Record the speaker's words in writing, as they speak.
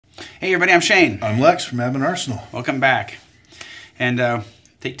Hey everybody, I'm Shane. I'm Lex from Admin Arsenal. Welcome back. And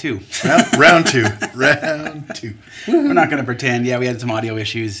take two. Round two. Round two. We're not going to pretend. Yeah, we had some audio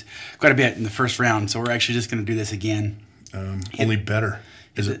issues quite a bit in the first round, so we're actually just going to do this again. Only better.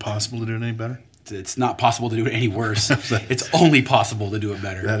 Is it possible to do it any better? It's not possible to do it any worse. It's only possible to do it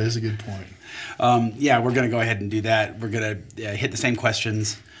better. That is a good point. Yeah, we're going to go ahead and do that. We're going to hit the same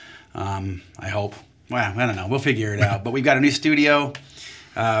questions, I hope. Well, I don't know. We'll figure it out. But we've got a new studio,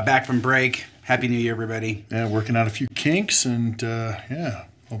 back from break. Happy New Year, everybody. Yeah, working out a few kinks, and yeah,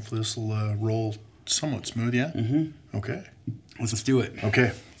 hopefully this will roll somewhat smooth, yeah? Mm-hmm. Okay. Let's do it.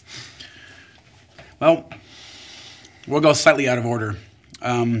 Okay. Well, we'll go slightly out of order.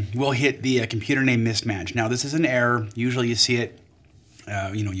 We'll hit the computer name mismatch. Now, this is an error. Usually you see it,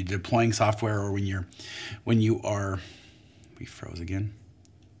 you're deploying software or when you are, we froze again.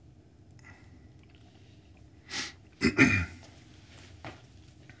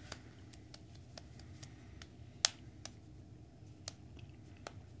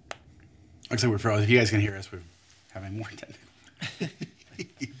 Looks like we're frozen. If you guys can hear us, we're having more technical. I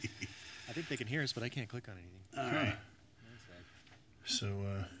think they can hear us, but I can't click on anything. Okay. So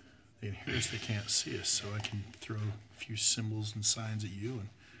they can hear us, they can't see us, so I can throw a few symbols and signs at you and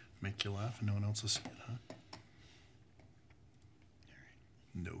make you laugh, and no one else will see it, huh?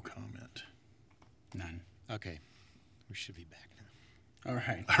 No comment. None. Okay. We should be back now. All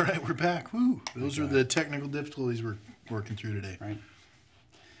right. All right, we're back. Woo! Those are the technical difficulties we're working through today. Right.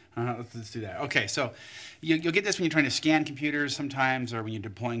 Let's do that. Okay, so you'll get this when you're trying to scan computers sometimes, or when you're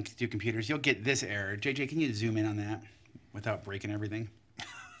deploying to computers. You'll get this error. JJ, can you zoom in on that without breaking everything?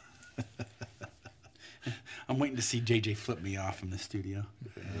 I'm waiting to see JJ flip me off from the studio.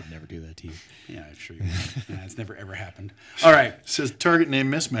 I would never do that to you. Yeah, I'm sure you would. Yeah, it's never ever happened. All right. It says target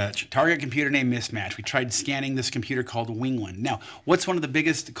name mismatch. Target computer name mismatch. We tried scanning this computer called Wingland. Now, what's one of the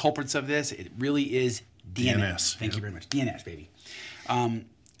biggest culprits of this? It really is DNS. Thank you very much. DNS, baby.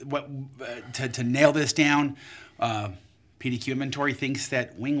 To nail this down, PDQ Inventory thinks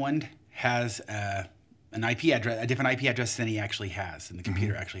that Wingland has an IP address, a different IP address than he actually has, and the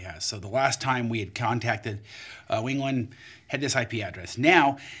computer actually has. So the last time we had contacted Wingland, had this IP address.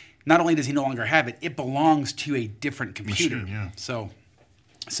 Now, not only does he no longer have it, it belongs to a different computer. Machine, yeah.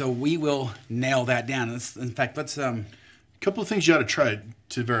 So we will nail that down. In fact, let's. A couple of things you ought to try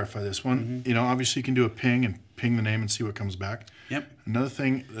to verify this one. You know, obviously you can do a ping and ping the name and see what comes back. Yep. Another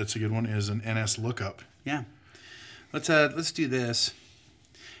thing that's a good one is an NS lookup. Yeah. Let's do this.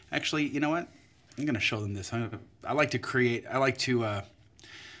 Actually, you know what? I'm going to show them this. I like to create a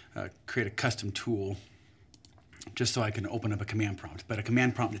custom tool just so I can open up a command prompt. But a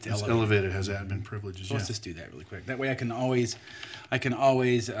command prompt that's elevated. Elevated has admin privileges. So let's just do that really quick. That way I can always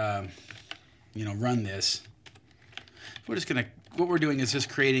run this. What we're doing is just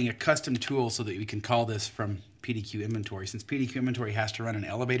creating a custom tool so that we can call this from PDQ Inventory. Since PDQ Inventory has to run in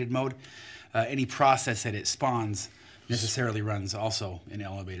elevated mode, any process that it spawns necessarily runs also in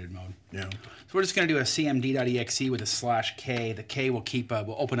elevated mode. Yeah. So we're just going to do a cmd.exe with a /k. The k will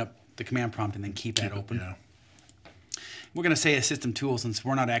will open up the command prompt and then keep that open. Yeah. We're going to say a system tool since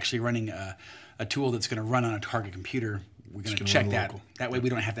we're not actually running a tool that's going to run on a target computer. We're going to check that. Local. That way we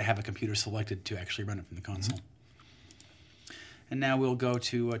don't have to have a computer selected to actually run it from the console. And now we'll go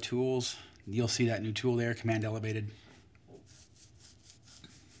to tools. You'll see that new tool there, command elevated.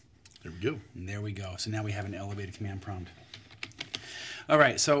 There we go. And there we go. So now we have an elevated command prompt. All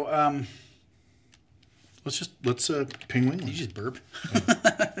right, so Let's ping Wingland. did you just burp?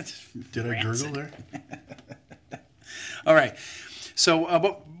 Did I gurgle there? All right. So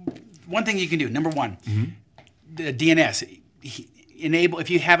one thing you can do, number one, the DNS. Enable, if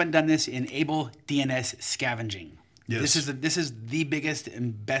you haven't done this, enable DNS scavenging. Yes. This is the biggest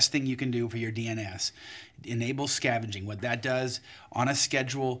and best thing you can do for your DNS. Enable scavenging. What that does on a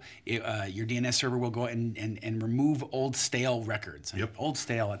schedule, your DNS server will go and remove old stale records. Yep. Old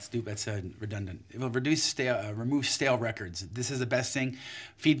stale. That's redundant. It will remove stale records. This is the best thing.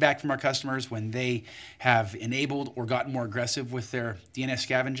 Feedback from our customers when they have enabled or gotten more aggressive with their DNS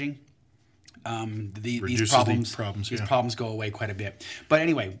scavenging. These problems go away quite a bit. But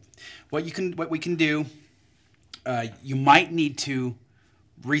anyway, what we can do. You might need to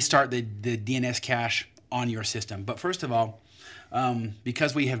restart the DNS cache on your system. But first of all,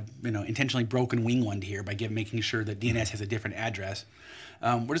 because we have intentionally broken Wingland here by making sure that DNS has a different address,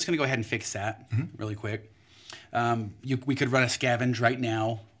 we're just going to go ahead and fix that really quick. We could run a scavenge right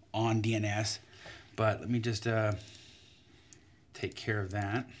now on DNS, but let me just take care of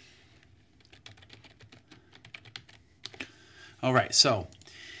that. All right, so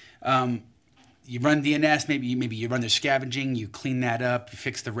you run DNS, maybe you run the scavenging, you clean that up, you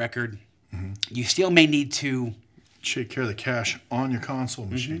fix the record. You still may need to Take care of the cache on your console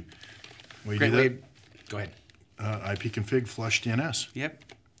machine. Way you great do way. that, Go ahead. ipconfig flush DNS. Yep.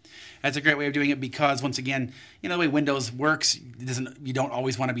 That's a great way of doing it because once again, the way Windows works, you don't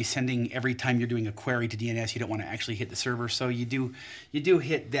always want to be sending every time you're doing a query to DNS. You don't want to actually hit the server, so you do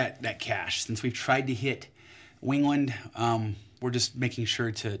hit that cache. Since we've tried to hit Wingland, we're just making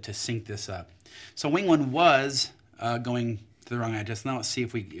sure to sync this up. So Wingland was going to the wrong address. Now let's see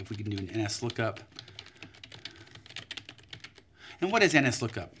if we can do an NS lookup. And what is NS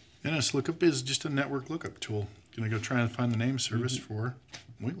lookup? NS lookup is just a network lookup tool. Going to go try and find the name service for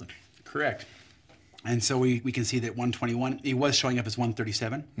Wingland. Correct. And so we can see that 121, it was showing up as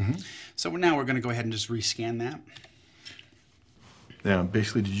 137. So now we're going to go ahead and just rescan that. Yeah,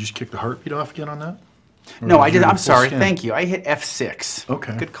 basically, did you just kick the heartbeat off again on that? Or No, I you did. do a I'm full sorry. scan? Thank you. I hit F6.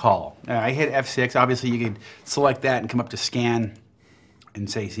 Okay. Good call. I hit F6. Obviously, you could select that and come up to scan and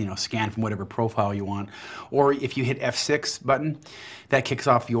say, scan from whatever profile you want. Or if you hit F6 button, that kicks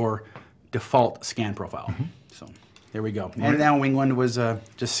off your default scan profile. So there we go. And now Wingland was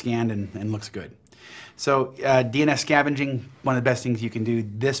just scanned and looks good. So DNS scavenging, one of the best things you can do.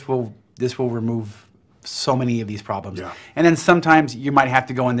 This will remove so many of these problems. Yeah. And then sometimes you might have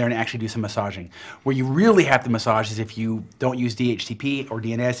to go in there and actually do some massaging. Where you really have to massage is if you don't use DHCP or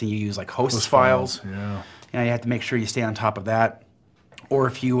DNS and you use like host files. Yeah. You have to make sure you stay on top of that. Or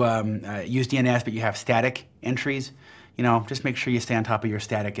if you use DNS but you have static entries, just make sure you stay on top of your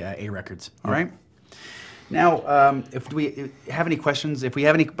static A records. All right. Now, if we have any questions, by the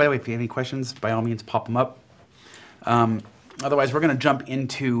way, if you have any questions, by all means, pop them up. Otherwise, we're going to jump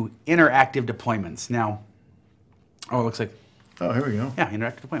into interactive deployments. Now, it looks like, Oh, here we go. yeah,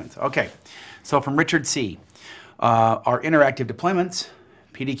 interactive deployments. Okay. So from Richard C. Are interactive deployments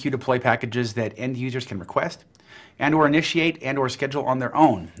PDQ deploy packages that end users can request and or initiate and or schedule on their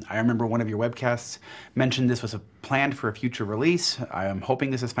own. I remember one of your webcasts mentioned this was planned for a future release. I am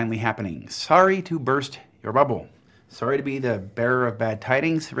hoping this is finally happening. Sorry to burst your bubble. Sorry to be the bearer of bad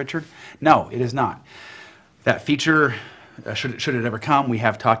tidings, Richard. No, it is not. That feature, should it ever come, we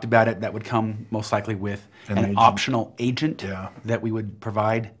have talked about it, that would come most likely with an agent. optional agent Yeah. that we would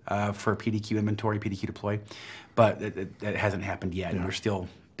provide for PDQ inventory, PDQ deploy, but that hasn't happened yet, and Yeah. we're still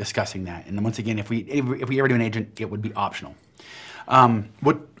discussing that. And once again, if we ever do an agent, it would be optional.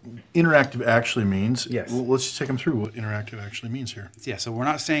 What interactive actually means, Yes. well, let's just take them through what interactive actually means here. Yeah, so we're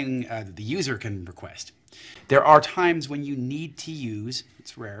not saying that the user can request. There are times when you need to use,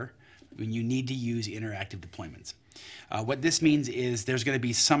 it's rare, when you need to use interactive deployments. What this means is there's going to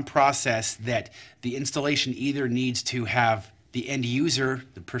be some process that the installation either needs to have the end user,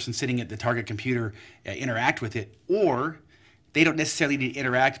 the person sitting at the target computer, interact with it, or they don't necessarily need to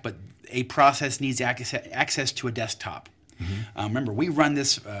interact, but a process needs access to a desktop. Remember, we run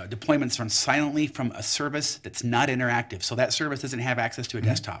this deployments run silently from a service that's not interactive, so that service doesn't have access to a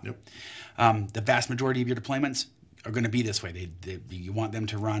desktop. Yep. The vast majority of your deployments are going to be this way. You want them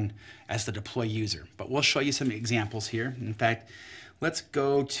to run as the deploy user. But we'll show you some examples here. In fact, let's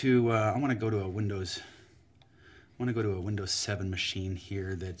go to. I want to go to a Windows. I want to go to a Windows 7 machine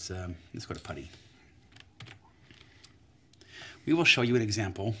here. That's let's go to PuTTY. We will show you an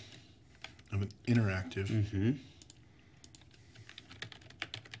example Of an interactive.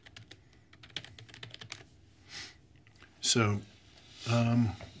 So,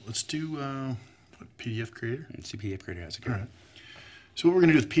 let's do what, PDF Creator. Let's see, PDF Creator has a All right. So what we're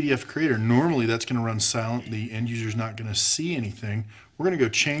going to do with PDF Creator, normally that's going to run silent. The end user's not going to see anything. We're going to go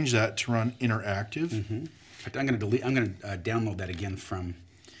change that to run interactive. In fact, I'm going to delete. I'm going to download that again from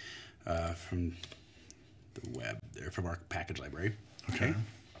the web, there from our package library. Okay.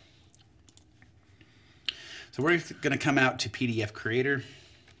 So we're going to come out to PDF Creator,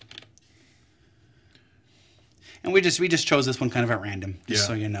 and we just chose this one kind of at random, just Yeah.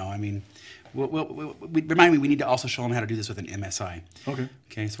 so you know. I mean, remind me, we need to also show them how to do this with an MSI. Okay.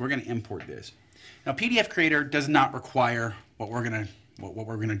 Okay, so we're going to import this. Now, PDF Creator does not require what we're going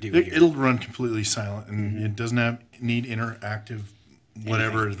to do here. It'll run completely silent, and it doesn't need interactive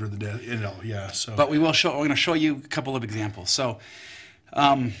whatever is for the yeah. So, But we're going to show you a couple of examples. So,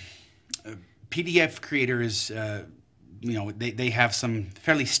 PDF Creator is, they have some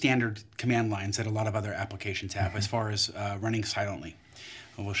fairly standard command lines that a lot of other applications have as far as running silently.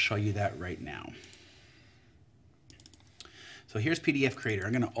 And we'll show you that right now. So here's PDF Creator.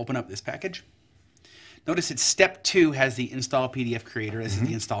 I'm going to open up this package. Notice it's step 2 has the install PDF Creator. This is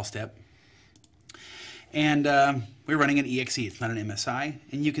the install step. And we're running an EXE. It's not an MSI.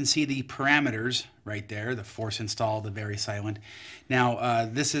 And you can see the parameters right there, the force install, the very silent. Now,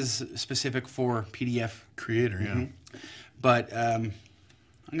 this is specific for PDF. Creator, yeah. But I'm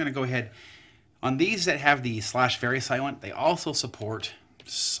going to go ahead. On these that have the /very silent, they also support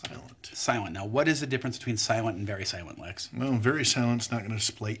silent. Now, what is the difference between silent and very silent, Lex? Well, very silent's not going to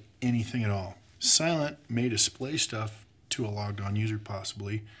display anything at all. Silent may display stuff to a logged on user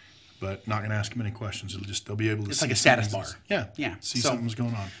possibly, but not going to ask them any questions. They'll be able to It's see like a status bar. Yeah. See something's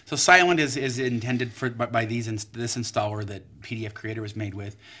going on. So silent is intended for by this installer that PDF Creator was made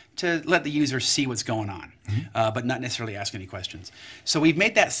with to let the user see what's going on, but not necessarily ask any questions. So we've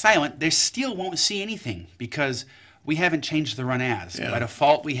made that silent. They still won't see anything because we haven't changed the run as. Yeah. By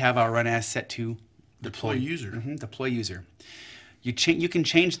default, we have our run as set to Deploy user. Deploy user. You can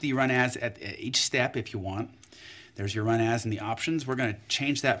change the run as at each step if you want. There's your run as in the options. We're going to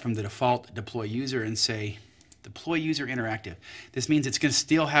change that from the default deploy user and say deploy user interactive. This means it's going to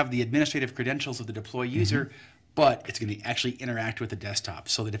still have the administrative credentials of the deploy user, but it's going to actually interact with the desktop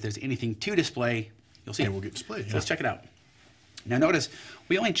so that if there's anything to display, you'll see It it. will get displayed. So let's check it out. Now notice,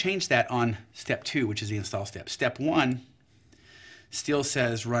 we only changed that on step 2, which is the install step. Step 1 still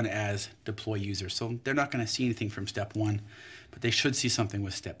says run as deploy user. So they're not going to see anything from step 1, but they should see something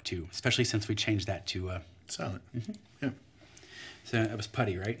with step 2, especially since we changed that to Silent. Yep. so it was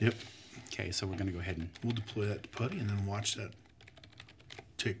putty, right? Yep. Okay, so we're going to go ahead and We'll deploy that to putty and then watch that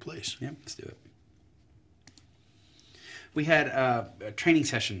take place. let's do it. We had a training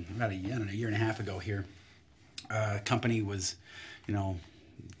session about a year and a half ago here. A company was,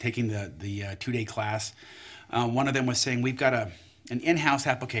 taking the 2-day class. One of them was saying we've got an in-house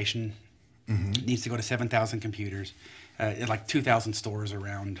application. It needs to go to 7,000 computers, at like 2,000 stores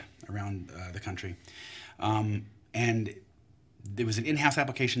around the country, and there was an in-house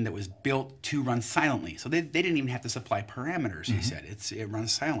application that was built to run silently. So they didn't even have to supply parameters, he said. It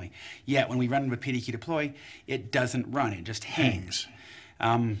runs silently. Yet when we run with PDQ Deploy, it doesn't run. It just hangs.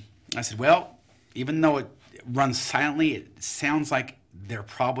 I said, well, even though it runs silently, it sounds like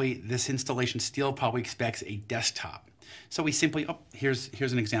this installation still probably expects a desktop. So we simply, here's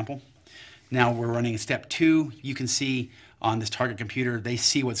an example. Now we're running step 2. You can see on this target computer, they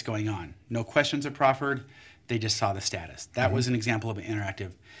see what's going on. No questions are proffered. They just saw the status. That was an example of an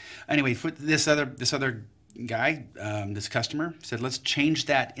interactive. Anyway, for this other guy, this customer said, let's change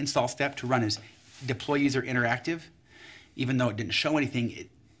that install step to run as deploy user interactive. Even though it didn't show anything,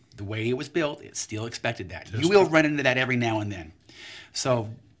 the way it was built, it still expected that. You will run into that every now and then. So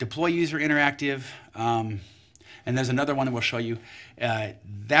deploy user interactive, and there's another one that we'll show you.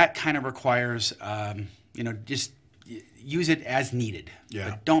 That kind of requires, just use it as needed.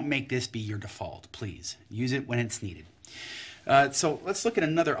 Yeah. But don't make this be your default, please. Use it when it's needed. So let's look at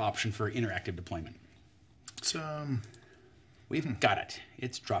another option for interactive deployment. It's We've got it.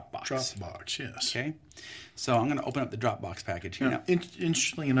 It's Dropbox. Dropbox, yes. Okay. So I'm going to open up the Dropbox package here. Now,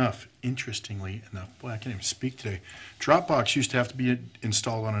 interestingly enough, boy, I can't even speak today. Dropbox used to have to be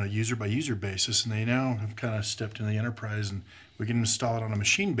installed on a user-by-user basis, and they now have kind of stepped into the enterprise, and we can install it on a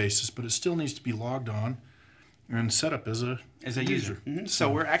machine basis, but it still needs to be logged on and set up as a user. So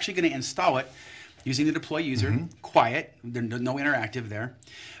we're actually going to install it using the deploy user, quiet, there's no interactive there.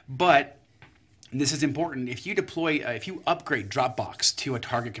 But this is important. If you upgrade Dropbox to a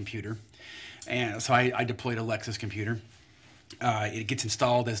target computer, and so I deployed a Lexus computer, it gets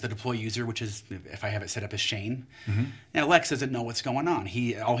installed as the deploy user, which is if I have it set up as Shane. Now Lex doesn't know what's going on.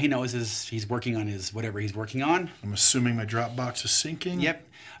 All he knows is he's working on whatever he's working on. I'm assuming my Dropbox is syncing. Yep.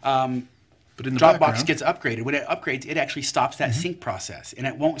 But in the Dropbox background, gets upgraded. When it upgrades, it actually stops that sync process, and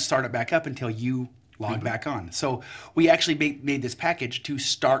it won't start it back up until you log back on. So we actually made this package to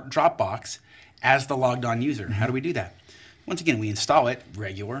start Dropbox as the logged on user. How do we do that? Once again, we install it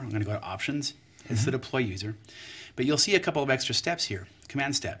regular. I'm going to go to options. It's the deploy user. But you'll see a couple of extra steps here,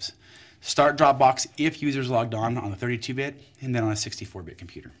 command steps. Start Dropbox if user's logged on a 32-bit and then on a 64-bit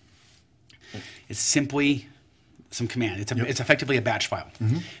computer. It's simply some command. It's effectively a batch file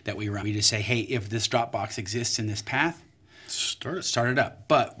that we run. We just say, hey, if this Dropbox exists in this path, start it up.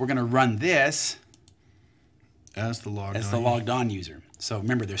 But we're going to run this as the logged on user. So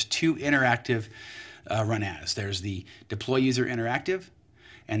remember, there's 2 interactive run as. There's the deploy user interactive,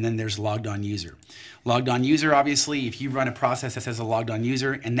 and then there's logged on user. Logged on user, obviously, if you run a process that says a logged on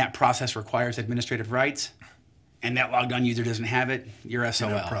user, and that process requires administrative rights, and that logged on user doesn't have it, you're SOL.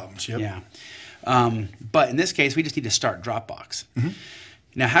 You have problems, yep. Yeah. But in this case, we just need to start Dropbox.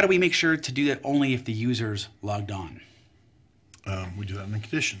 Now, how do we make sure to do that only if the user's logged on? We do that in the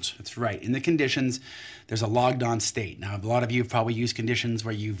conditions. That's right. In the conditions, there's a logged on state. Now, a lot of you have probably used conditions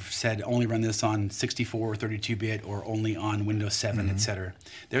where you've said only run this on 64 or 32-bit or only on Windows 7, etc.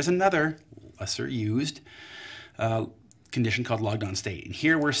 There's another lesser used condition called logged on state. And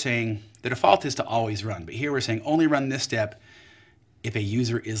here we're saying the default is to always run, but here we're saying only run this step if a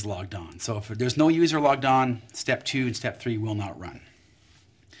user is logged on. So if there's no user logged on, step 2 and step 3 will not run.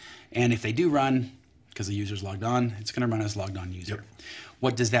 And if they do run, because the user's logged on, it's going to run as logged on user. Yep.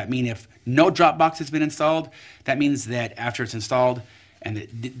 What does that mean? If no Dropbox has been installed, that means that after it's installed and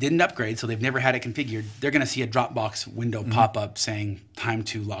it didn't upgrade, so they've never had it configured, they're going to see a Dropbox window pop up saying time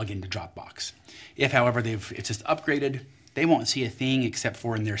to log into Dropbox. If, however, it's just upgraded, they won't see a thing except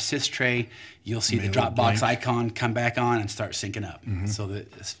for in their sys tray, you'll see the Dropbox icon come back on and start syncing up. So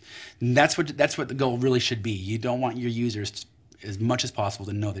that's what the goal really should be. You don't want your users as much as possible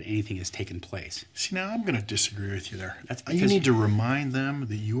to know that anything has taken place. See, now I'm going to disagree with you there. That's You because need to remind them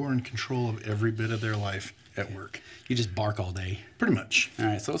that you are in control of every bit of their life at work. you just bark all day. Pretty much. All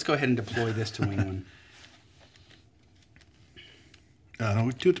right, so let's go ahead and deploy this to Wing 1. No,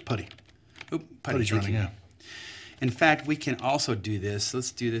 we do it to Putty. Oop, Putty's thank running, you. yeah. In fact, we can also do this.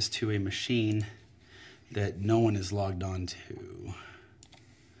 Let's do this to a machine that no one is logged on to.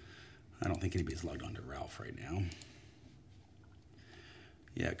 I don't think anybody's logged on to Ralph right now.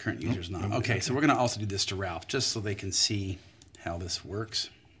 Yeah, current user's not. Okay, so we're going to also do this to Ralph, just so they can see how this works.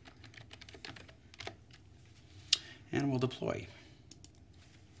 And we'll deploy.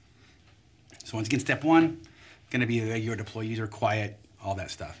 So once again, step 1, going to be your deploy user, quiet, all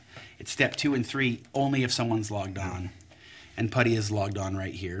that stuff. It's step 2 and 3 only if someone's logged on. And Putty is logged on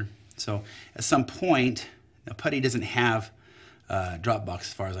right here. So at some point, now Putty doesn't have Dropbox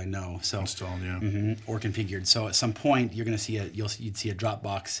as far as I know. So Installed, yeah. or configured. So at some point, you're going to see you'd see a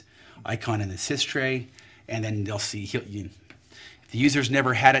Dropbox icon in the sys tray, and then they'll see if the user's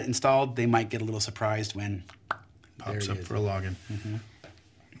never had it installed, they might get a little surprised when Pops up for a login.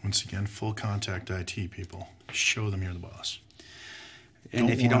 Once again, full contact IT people. Show them you're the boss. And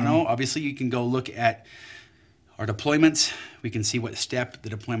if you don't know, obviously you can go look at our deployments. We can see what step the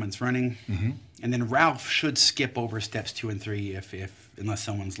deployment's running. And then Ralph should skip over steps 2 and 3 unless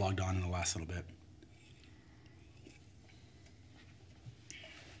someone's logged on in the last little bit.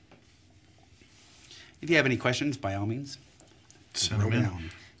 If you have any questions, by all means, Send them in.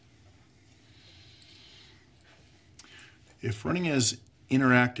 If running as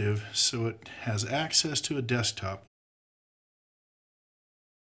interactive, so it has access to a desktop,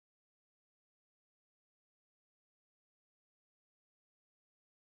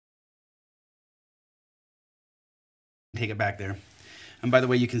 take it back there. And by the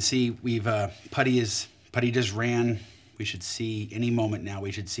way, you can see we've Putty just ran. We should see any moment now.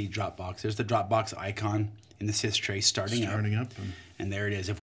 We should see Dropbox. There's the Dropbox icon in the sys tray starting up, and there it is.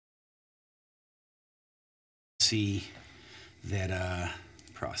 If we see that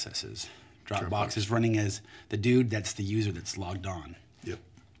processes, Dropbox is running as the dude. That's the user that's logged on. Yep.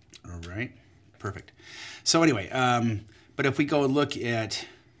 All right. Perfect. So anyway, but if we go look at.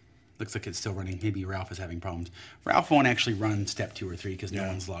 Looks like it's still running. Maybe Ralph is having problems. Ralph won't actually run step 2 or 3 because no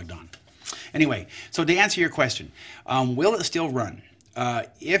one's logged on. Anyway, so to answer your question, will it still run?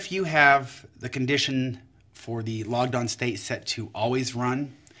 If you have the condition for the logged on state set to always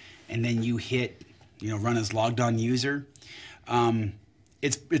run, and then you hit, run as logged on user,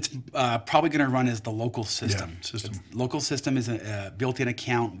 it's probably going to run as the local system. Yeah, system. Local system is a built-in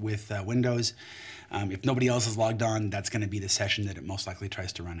account with Windows. If nobody else is logged on, that's going to be the session that it most likely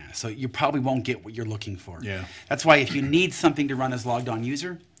tries to run as. So you probably won't get what you're looking for. Yeah. That's why if you need something to run as logged on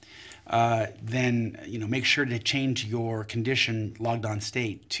user, then make sure to change your condition logged on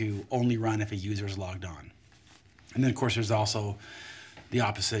state to only run if a user is logged on. And then of course there's also the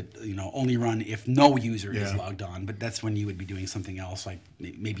opposite, only run if no user is logged on. But that's when you would be doing something else, like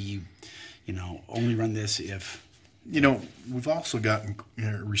maybe you only run this if. We've also gotten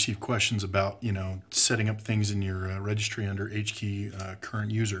received questions about setting up things in your registry under HKey current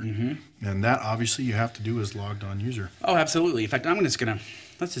user, and that obviously you have to do as logged on user. Oh, absolutely. In fact,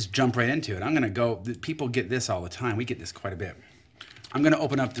 let's just jump right into it. I'm gonna go. People get this all the time. We get this quite a bit. I'm gonna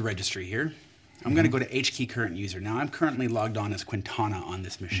open up the registry here. I'm gonna go to HKey current user. Now I'm currently logged on as Quintana on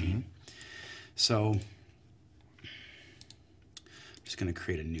this machine, so I'm just gonna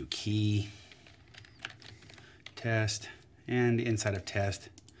create a new key. Test, and inside of test,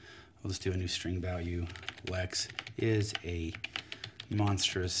 we'll just do a new string value. Lex is a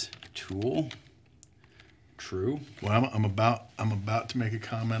monstrous tool. True. Well, I'm about to make a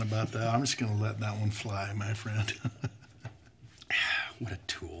comment about that. I'm just going to let that one fly, my friend. What a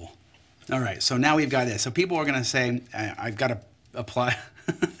tool. All right, so now we've got this. So people are going to say, I've got a apply.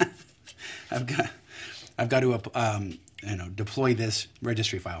 I've got to deploy this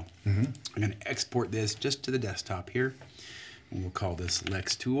registry file. I'm going to export this just to the desktop here, and we'll call this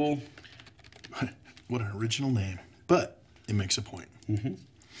Lex Tool. What an original name, but it makes a point. And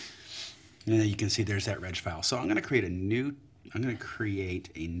then you can see there's that reg file. So I'm going to create a new.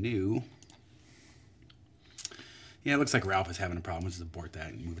 Yeah, it looks like Ralph is having a problem. Let's abort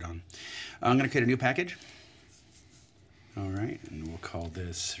that and move it on. I'm going to create a new package. All right, and we'll call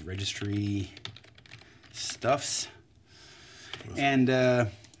this registry stuffs. And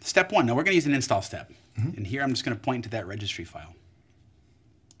step 1. Now we're going to use an install step. And here I'm just going to point to that registry file.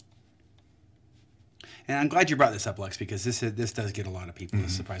 And I'm glad you brought this up, Lex, because this does get a lot of people.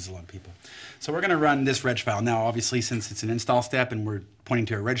 This surprises a lot of people. So we're going to run this reg file. Now, obviously, since it's an install step and we're pointing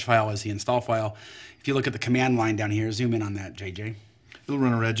to a reg file as the install file, if you look at the command line down here, zoom in on that, JJ. It'll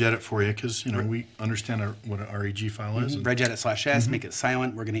run a regedit for you because we understand what an reg file is. Regedit/s, make it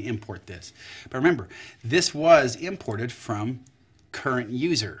silent. We're going to import this. But remember, this was imported from current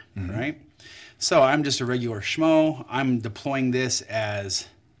user, right? So I'm just a regular schmo. I'm deploying this as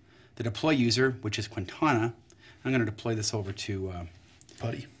the deploy user, which is Quintana. I'm going to deploy this over to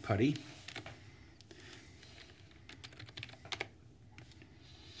Putty. Bing,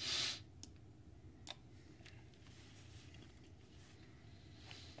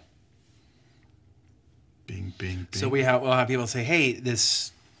 bing, bing. So we'll have people say, hey,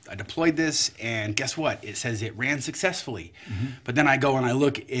 I deployed this, and guess what? It says it ran successfully. But then I go and I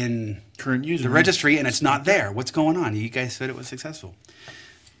look in Current user the registry, and it's not there. What's going on? You guys said it was successful.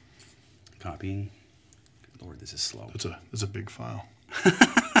 Copying. Good Lord, this is slow. That's a big file.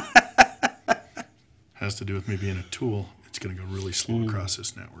 Has to do with me being a tool. It's going to go really slow across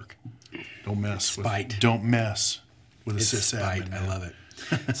this network. Don't mess with a sysadmin. I love it.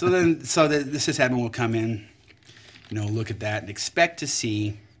 So the sysadmin will come in, look at that and expect to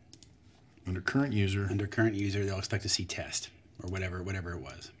see under current user, they'll expect to see test or whatever it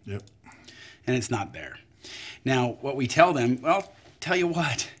was. Yep. And it's not there. Now, what we tell them, well, tell you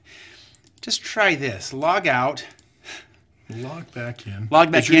what, just try this. Log out. Log back in.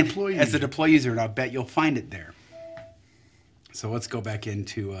 As the deploy user, and I'll bet you'll find it there. So let's go back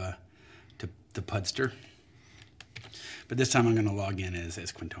into to Pudster. But this time I'm going to log in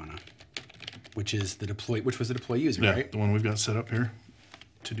as Quintana, which was the deploy user, Yeah, right? the one we've got set up here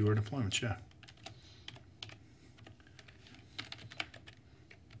to do our deployments, yeah.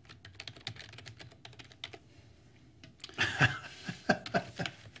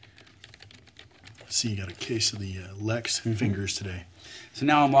 See, you got a case of the Lex fingers today. So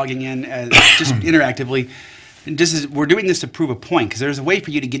now I'm logging in just interactively. And we're doing this to prove a point, because there's a way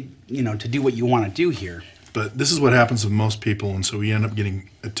for you to get, to do what you want to do here. But this is what happens with most people, and so we end up getting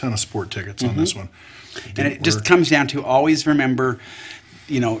a ton of sport tickets on this one. And it just comes down to always remember,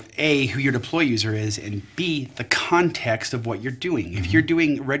 A, who your deploy user is, and B, the context of what you're doing. If you're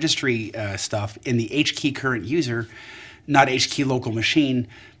doing registry stuff in the HKey current user, not HKey local machine,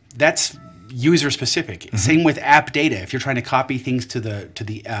 that's user specific. Same with app data. If you're trying to copy things to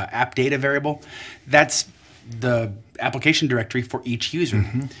the app data variable, that's the application directory for each user.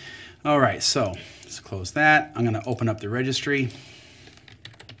 All right, so let's close that. I'm going to open up the registry,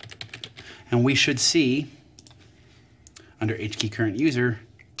 and we should see under HKey current user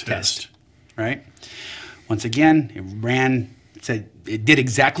test, right? Once again, it did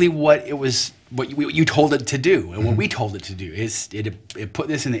exactly what you told it to do, and what we told it to do is it put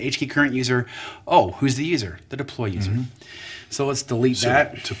this in the HKey current user. Oh, who's the user? The deploy user. So let's delete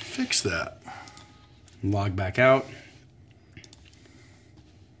that. To fix that, log back out.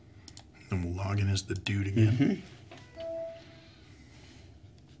 And we'll log in as the dude again.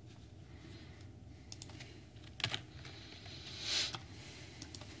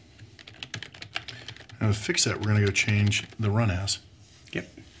 And to fix that, we're going to go change the run as. Yep.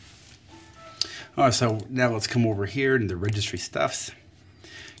 Oh, so now let's come over here to the registry stuffs.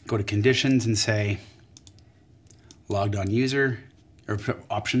 Go to conditions and say logged on user, or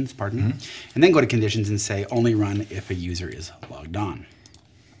options, pardon me. And then go to conditions and say only run if a user is logged on.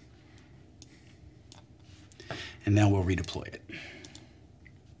 And then we'll redeploy it.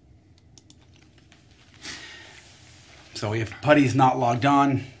 So if Putty's not logged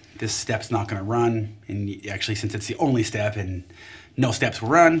on, this step's not going to run. And actually, since it's the only step and no steps will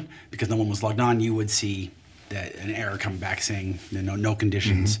run because no one was logged on, you would see that an error come back saying no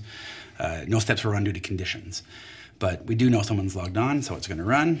conditions, no steps will run due to conditions. But we do know someone's logged on, so it's going to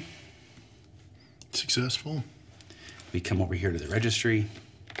run. Successful. We come over here to the registry.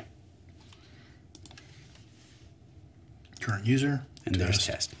 Current user. And there's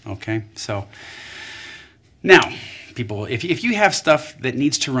test. Okay, so now people, if you have stuff that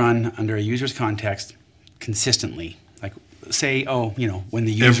needs to run under a user's context consistently, like say, when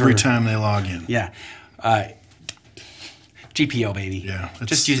the user... Every time they log in. Yeah. GPO, baby. Yeah.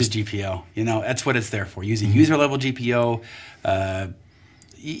 Just use GPO. That's what it's there for. Use a user-level GPO.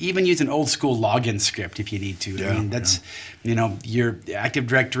 Even use an old-school login script if you need to. Yeah, I mean, that's, your Active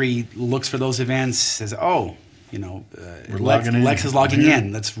Directory looks for those events, says, Lex is logging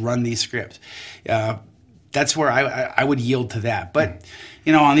in. Let's run these scripts. That's where I would yield to that. But,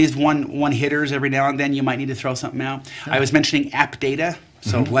 on these one hitters, every now and then you might need to throw something out. Yeah. I was mentioning appdata.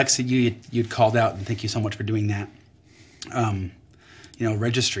 So Lex, you'd called out, and thank you so much for doing that.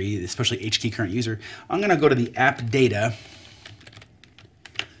 Registry, especially HKey current user. I'm going to go to the appdata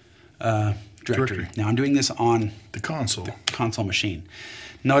directory. Now I'm doing this on the console machine.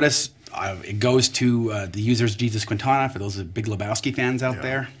 Notice it goes to the user's Jesus Quintana, for those Big Lebowski fans out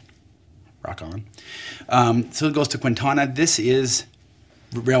there. Rock on. So it goes to Quintana. This is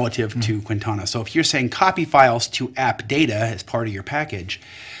relative to Quintana. So if you're saying copy files to appdata as part of your package,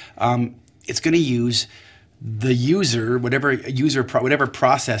 it's going to use the user, whatever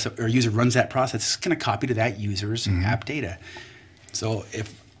process or user runs that process, it's going to copy to that user's appdata. So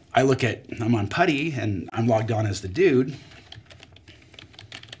if I'm on PuTTY and I'm logged on as the dude,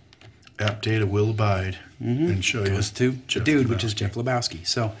 appdata will abide and show you. Goes to the dude, which is Jeff Lebowski.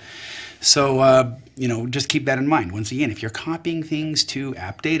 So just keep that in mind. Once again, if you're copying things to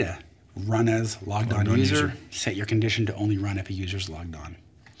appdata, run as logged on user, set your condition to only run if a user's logged on.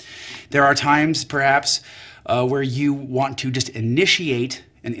 There are times, perhaps, where you want to just initiate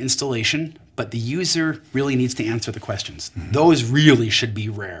an installation, but the user really needs to answer the questions. Those really should be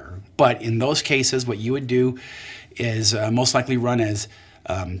rare. But in those cases, what you would do is most likely run as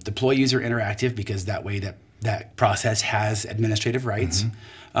deploy user interactive, because that way that process has administrative rights.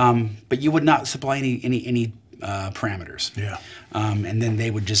 But you would not supply any parameters. Yeah. And then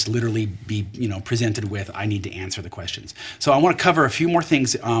they would just literally be presented with, I need to answer the questions. So I want to cover a few more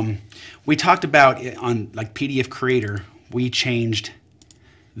things. We talked about on like PDF Creator, we changed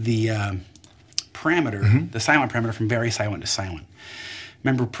the parameter, the silent parameter, from very silent to silent.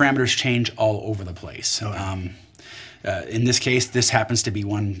 Remember, parameters change all over the place. In this case, this happens to be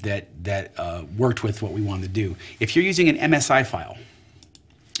one that worked with what we wanted to do. If you're using an MSI file,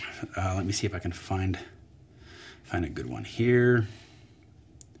 let me see if I can find a good one here.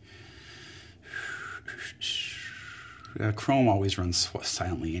 Chrome always runs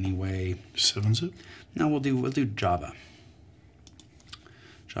silently anyway. 7-zip? No, we'll do Java.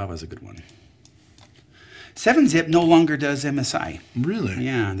 Java's a good one. 7-zip no longer does MSI. Really?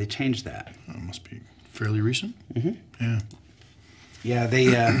 Yeah, they changed that. Oh, it must be fairly recent. Yeah. Yeah, they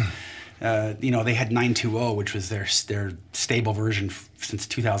they had 9.2.0, which was their stable version since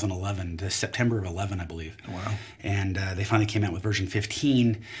 2011, to September of 11, I believe. Wow. And they finally came out with version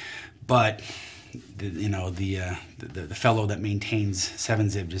 15, but the fellow that maintains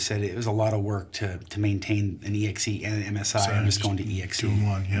 7-zip just said it was a lot of work to maintain an EXE and an MSI. So I'm just going to EXE. 2 in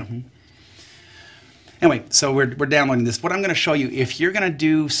 1, yeah. Anyway, so we're downloading this. What I'm going to show you, if you're going to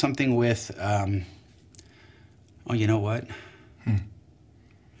do something with, you know what?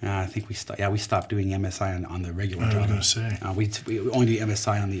 I think we stopped doing MSI on the regular Java. I was going to say. We only do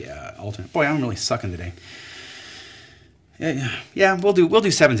MSI on the alternate. Boy, I'm really sucking today. Yeah, we'll do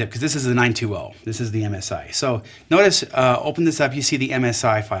 7-zip, because this is the 9.2.0. This is the MSI. So notice, open this up, you see the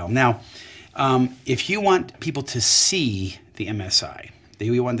MSI file. Now, if you want people to see the MSI,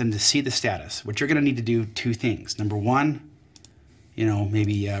 we want them to see the status, what you're going to need to do 2 things. Number one,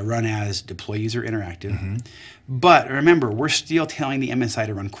 maybe run as deploy user interactive. But remember, we're still telling the MSI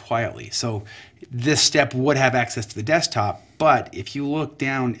to run quietly. So this step would have access to the desktop, but if you look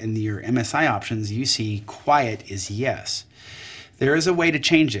down in your MSI options, you see quiet is yes. There is a way to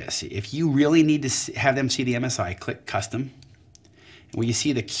change this. If you really need to have them see the MSI, click custom. When you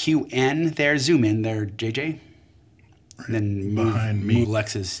see the QN there, zoom in there, JJ. And then move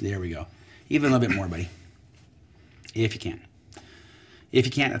Lex's, there we go. Even a little bit more, buddy. If you can. If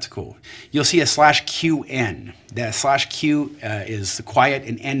you can't, that's cool. You'll see a /QN. That /Q is quiet,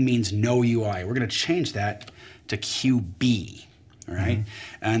 and N means no UI. We're going to change that to QB, all right?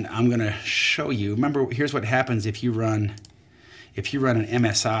 And I'm going to show you. Remember, here's what happens if you run an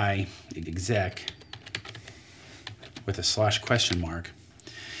MSI exec with a /?.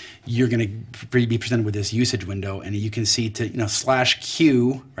 You're going to be presented with this usage window, and you can see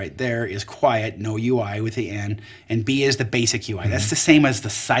 /Q right there is quiet, no UI with the N, and B is the basic UI. That's the same as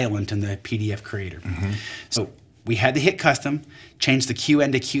the silent in the PDF Creator. So we had to hit custom, change the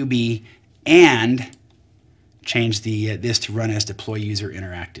QN to QB, and change this to run as deploy user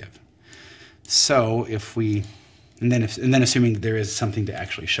interactive. So if we And then assuming that there is something to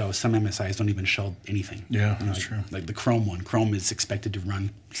actually show. Some MSIs don't even show anything. Yeah, You know, that's true. Like the Chrome one. Chrome is expected to run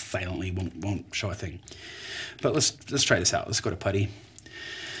silently, won't show a thing. But let's try this out. Let's go to Putty.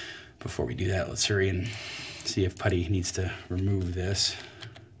 Before we do that, let's hurry and see if Putty needs to remove this.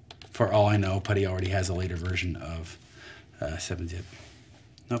 For all I know, Putty already has a later version of 7-zip.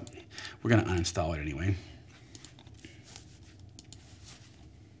 Nope. We're going to uninstall it anyway.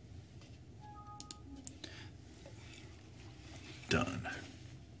 Done.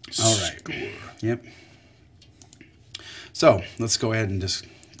 All right. Score. Yep. So let's go ahead and just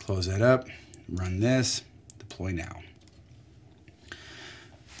close that up. Run this. Deploy now.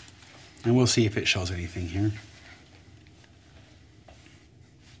 And we'll see if it shows anything here.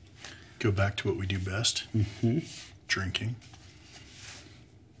 Go back to what we do best. Mm-hmm. Drinking.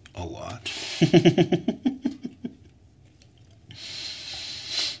 A lot.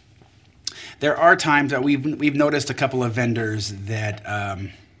 There are times that we've noticed a couple of vendors that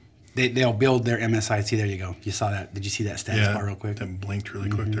they'll build their MSI. See, there you go. You saw that. Did you see that status bar real quick? That blinked really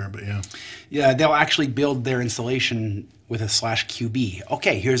quick there, but yeah. Yeah, they'll actually build their installation with a /QB.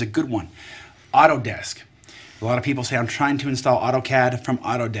 Okay, here's a good one. Autodesk. A lot of people say, I'm trying to install AutoCAD from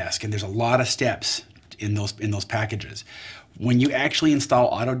Autodesk, and there's a lot of steps in those packages. When you actually install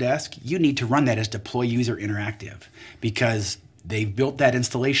Autodesk, you need to run that as deploy user interactive because they've built that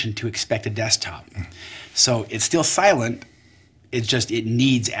installation to expect a desktop. So it's still silent. It's just it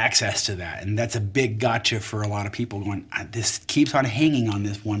needs access to that, and that's a big gotcha for a lot of people going, this keeps on hanging on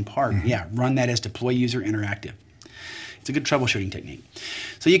this one part. Yeah, run that as deploy user interactive. It's a good troubleshooting technique.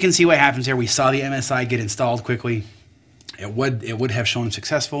 So you can see what happens here. We saw the MSI get installed quickly. It would have shown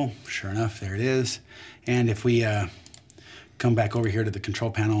successful. Sure enough, there it is. And if we come back over here to the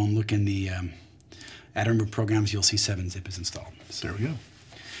control panel and look in the add and remove programs, you'll see 7-zip is installed. So There we go.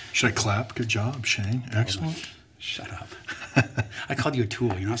 Should I clap? Good job, Shane. Excellent. shut up. I called you a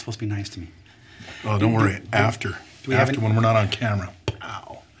tool. You're not supposed to be nice to me. Oh, don't worry. After. we have After any- when we're not on camera.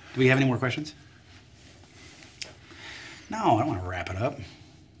 Ow. Do we have any more questions? No, I don't want to wrap it up.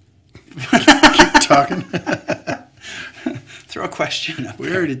 Keep talking. Throw a question up We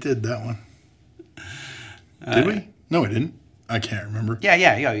there. already did that one. Did we? No, we didn't. I can't remember. Yeah,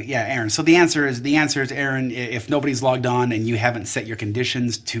 Aaron. So the answer is Aaron. If nobody's logged on and you haven't set your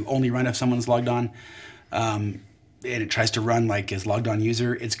conditions to only run if someone's logged on, and it tries to run like as logged on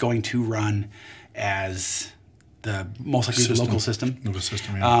user, it's going to run as the most likely the local system. Local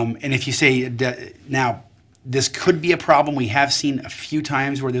system, yeah. And if you say now, this could be a problem. We have seen a few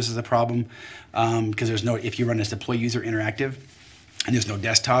times where this is a problem because there's no. If you run as deploy user interactive, and there's no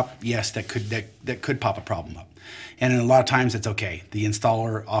desktop, yes, that could pop a problem up. And a lot of times it's okay. The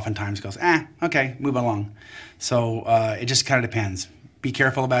installer oftentimes goes, okay, move along. So it just kind of depends. Be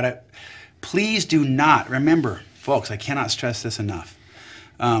careful about it. Please do not, remember, folks, I cannot stress this enough.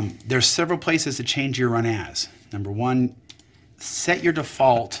 There's several places to change your run as. Number one, set your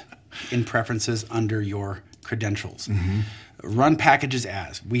default in preferences under your credentials. Run packages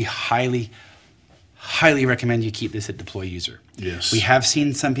as. We highly recommend you keep this at deploy user. Yes. We have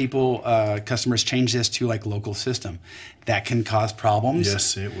seen some people, customers change this to like local system. That can cause problems.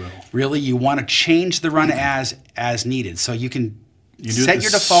 Yes, it will. Really, you want to change the run as needed. So you can You do set the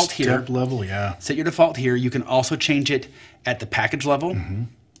your default here. Step level, yeah. Set your default here. You can also change it at the package level.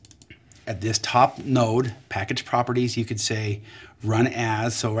 At this top node, package properties, you could say run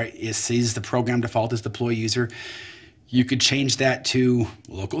as. So right, it sees the program default as deploy user. You could change that to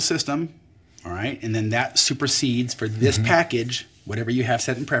local system. All right, and then that supersedes for this package, whatever you have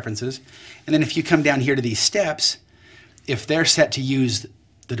set in preferences. And then if you come down here to these steps, if they're set to use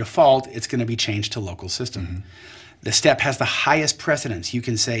the default, it's going to be changed to local system. The step has the highest precedence. You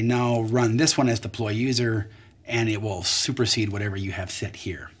can say, no, run this one as deploy user, and it will supersede whatever you have set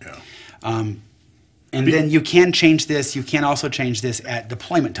here. Yeah. And then you can change this. You can also change this at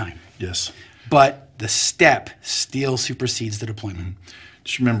deployment time. Yes. But the step still supersedes the deployment.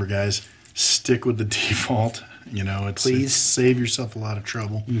 Just remember, guys, stick with the default. You know, Please. save yourself a lot of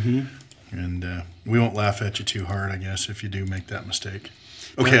trouble. And we won't laugh at you too hard, I guess, if you do make that mistake.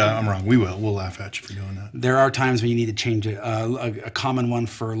 Okay, I'm wrong. We will. We'll laugh at you for doing that. There are times when you need to change it. A common one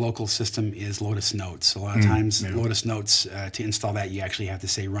for local system is Lotus Notes. A lot of times, Lotus Notes, to install that, you actually have to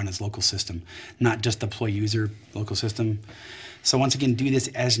say run as local system, not just deploy user local system. So once again, do this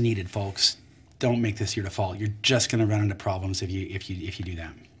as needed, folks. Don't make this your default. You're just going to run into problems if you do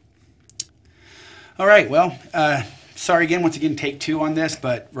that. All right. Well, sorry again. Once again, take 2 on this,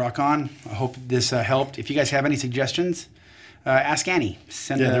 but rock on. I hope this helped. If you guys have any suggestions, ask Annie.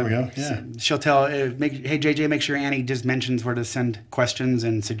 There we go. Yeah. She'll tell, hey, JJ, make sure Annie just mentions where to send questions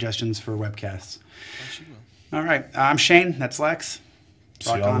and suggestions for webcasts. Oh, she will. All right. I'm Shane. That's Lex. See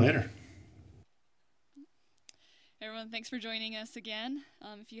Rock y'all on. later. Everyone, thanks for joining us again.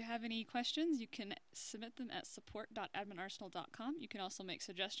 If you have any questions, you can submit them at support.adminarsenal.com. You can also make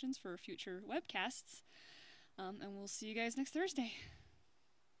suggestions for future webcasts. And we'll see you guys next Thursday.